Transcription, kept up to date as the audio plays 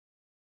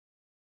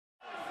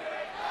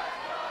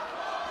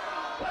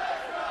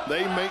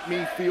They make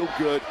me feel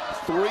good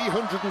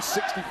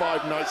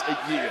 365 nights a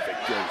year, Vic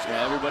Jones.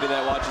 Yeah, everybody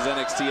that watches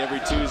NXT every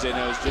Tuesday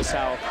knows just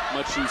how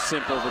much you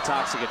simp over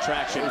Toxic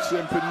Attraction. No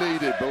simping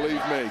needed, believe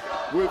me.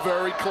 We're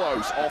very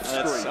close off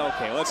screen.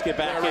 Okay, let's get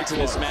back into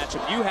this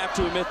matchup. You have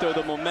to admit, though,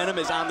 the momentum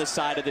is on the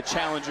side of the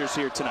challengers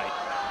here tonight.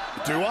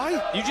 Do I?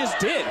 You just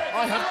did.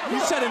 I have. You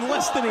said in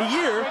less than a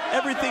year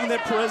everything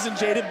that Perez and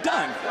Jade have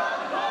done.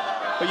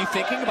 Are you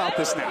thinking about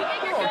this now?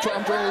 Oh,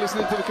 I'm trying to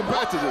listen to the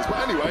competitors.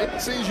 But anyway, it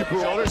seems you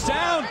brought... Shoulders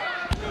down.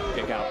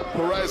 Kick out.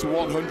 Perez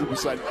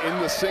 100%. In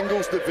the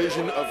singles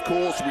division, of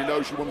course, we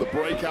know she won the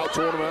breakout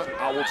tournament.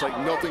 I will take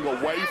nothing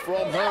away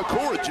from her.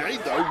 Cora Jade,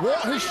 though, what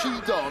has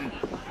she done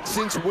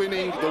since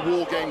winning the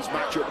War Games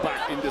matchup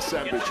back in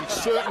December? She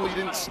certainly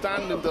didn't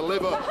stand and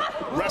deliver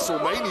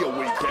WrestleMania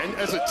weekend.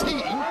 As a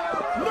team,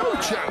 no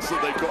chance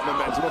that they've got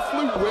momentum. A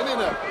fluke winning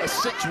a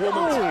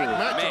six-woman tag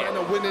match and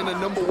a winning a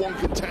 #1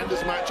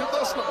 contenders matchup,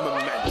 that's not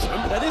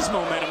momentum. That is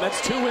momentum.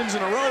 That's 2 wins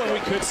in a row, and we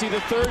could see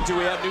the third. Do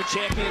we have new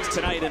champions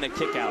tonight? And a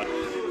kick out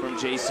from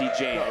Jayne.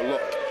 No,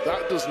 look,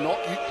 that does not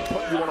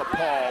put you on a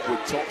par with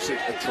Toxic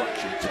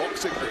Attraction.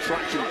 Toxic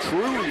Attraction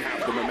truly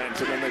have the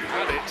momentum, and they've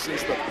had it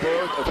since the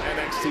birth of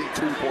NXT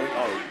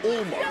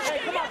 2.0.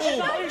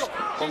 Almost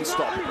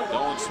unstoppable.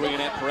 Dolin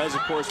swinging at Perez.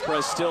 Of course,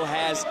 Perez still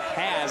has,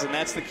 and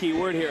that's the key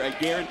word here, a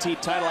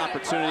guaranteed title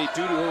opportunity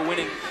due to her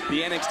winning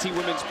the NXT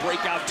Women's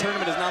Breakout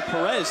Tournament. Is now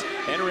Perez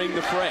entering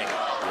the fray.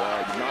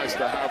 Yeah, nice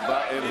to have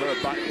that in her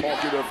back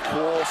pocket, of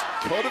course.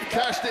 Could have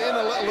cashed it in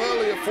a little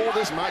earlier for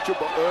this matchup,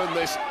 but earned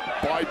this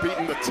by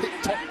beating the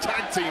TikTok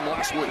tag team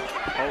last week.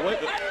 Oh, wait.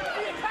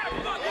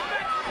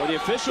 Well, the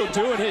official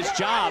doing his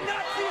job.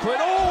 But,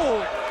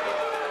 oh!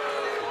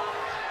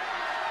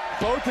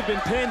 Both have been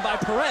pinned by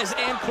Perez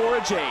and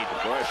Cora Jade.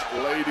 Fresh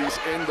ladies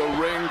in the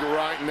ring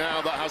right now.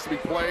 That has to be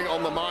playing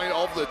on the mind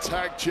of the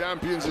tag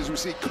champions as we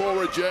see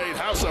Cora Jade.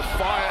 House of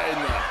Fire in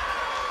there.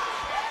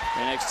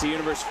 NXT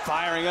Universe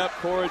firing up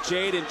Cora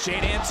Jade, and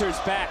Jade answers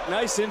back.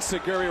 Nice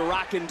Insaguri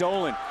rockin'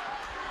 Dolin.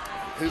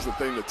 Here's the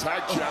thing, the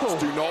tag champs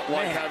do not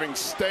like having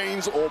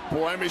stains or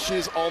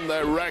blemishes on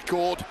their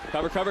record.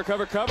 Cover.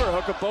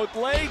 Hook up both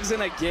legs,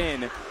 and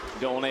again,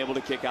 Dolin able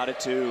to kick out at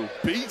 2.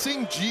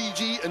 Beating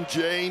Gigi and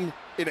Jayne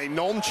in a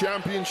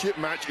non-championship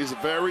match is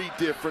very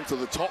different to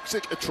the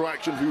Toxic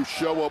Attraction who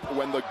show up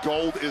when the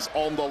gold is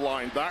on the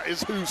line. That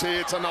is who's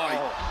here tonight,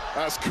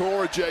 as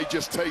Cora Jade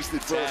just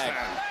tasted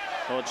firsthand.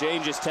 Well,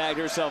 Jayne just tagged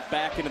herself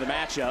back into the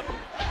matchup.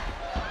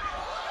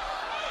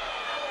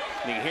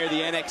 You can hear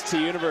the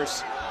NXT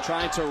Universe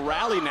trying to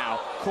rally now.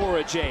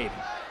 Cora Jade.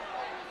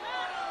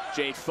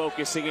 Jade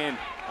focusing in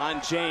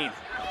on Jayne.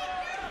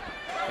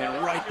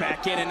 And right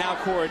back in, and now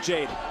Cora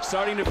Jade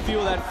starting to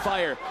feel that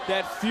fire,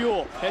 that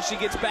fuel as she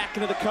gets back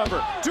into the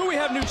cover. Do we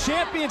have new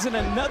champions? And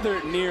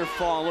another near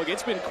fall. Look,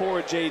 it's been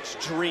Cora Jade's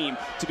dream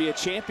to be a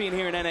champion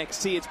here in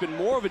NXT. It's been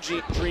more of a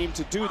dream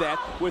to do that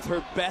with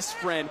her best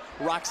friend,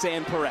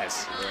 Roxanne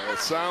Perez. Yeah, it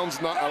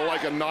sounds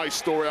like a nice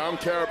story. I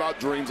don't care about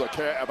dreams, I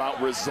care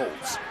about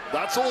results.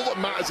 That's all that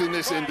matters in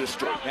this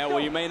industry. Yeah, well,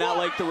 you may not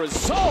like the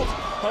result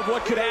of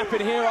what could happen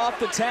here off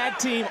the tag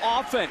team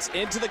offense.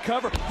 Into the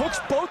cover. Hooks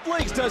both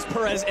legs, does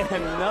Perez, and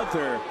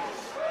another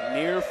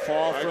near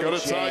fall from Jade. I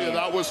gotta tell you,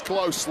 that was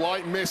close.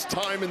 Slight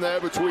mistiming there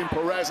between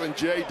Perez and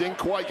Jade. Didn't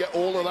quite get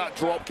all of that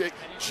drop kick.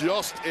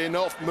 Just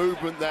enough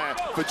movement there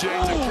for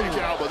Jade to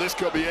kick out, but this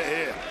could be it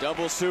here.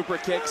 Double super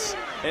kicks,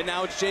 and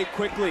now it's Jade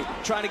quickly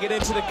trying to get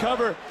into the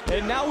cover,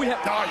 and now we have...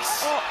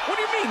 Nice! Oh, what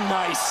do you mean,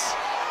 nice?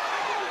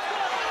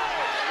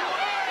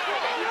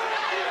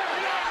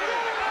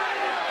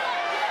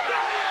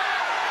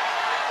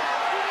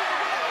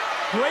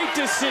 Great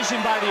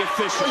decision by the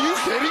official. Are you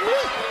kidding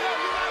me?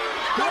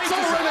 That's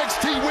our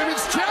NXT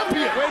Women's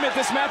Champion. Wait a minute,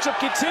 this matchup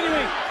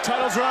continuing.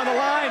 Titles are on the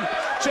line.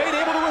 Jade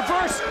able to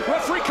reverse.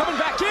 Referee coming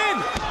back in.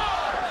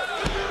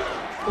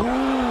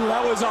 Ooh,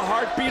 that was a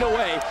heartbeat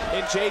away.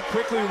 And Jade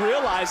quickly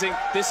realizing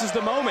this is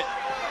the moment.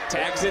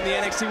 Tags in the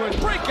NXT Women's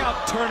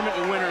Breakout Tournament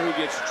winner who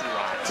gets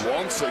dropped.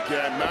 Once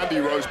again, Mandy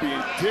Rose being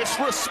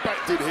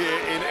disrespected here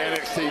in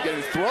NXT,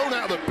 getting thrown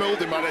out of the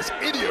building by this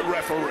idiot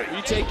referee.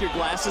 You take your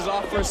glasses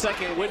off for a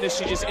second and witness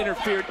she just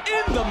interfered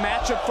in the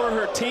matchup for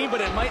her team, but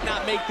it might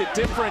not make the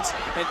difference.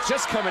 And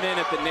just coming in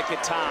at the nick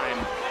of time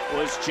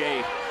was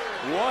Jade.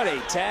 What a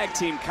tag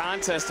team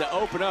contest to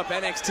open up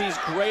NXT's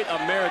Great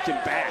American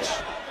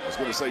Bash. I was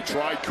going to say,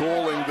 try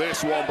calling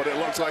this one, but it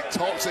looks like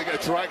Toxic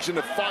Attraction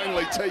have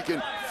finally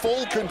taken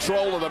full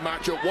control of the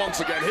matchup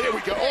once again. Here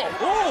we go.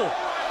 Oh!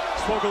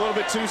 Spoke a little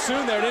bit too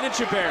soon there, didn't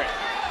you, Barrett?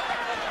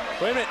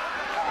 Wait a minute.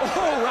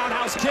 Oh,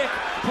 roundhouse kick.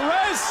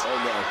 Perez! Oh,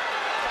 no.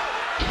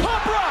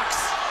 Pop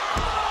rocks!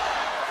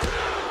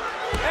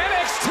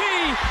 NXT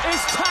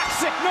is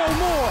toxic no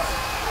more!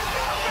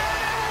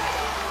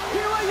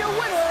 Here are your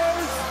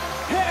winners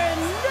and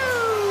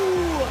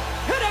new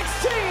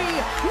NXT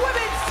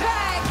Women's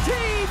Tag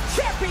Team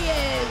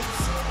Champions,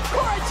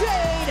 Cora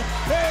Jade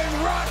and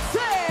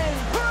Roxanne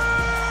Perez!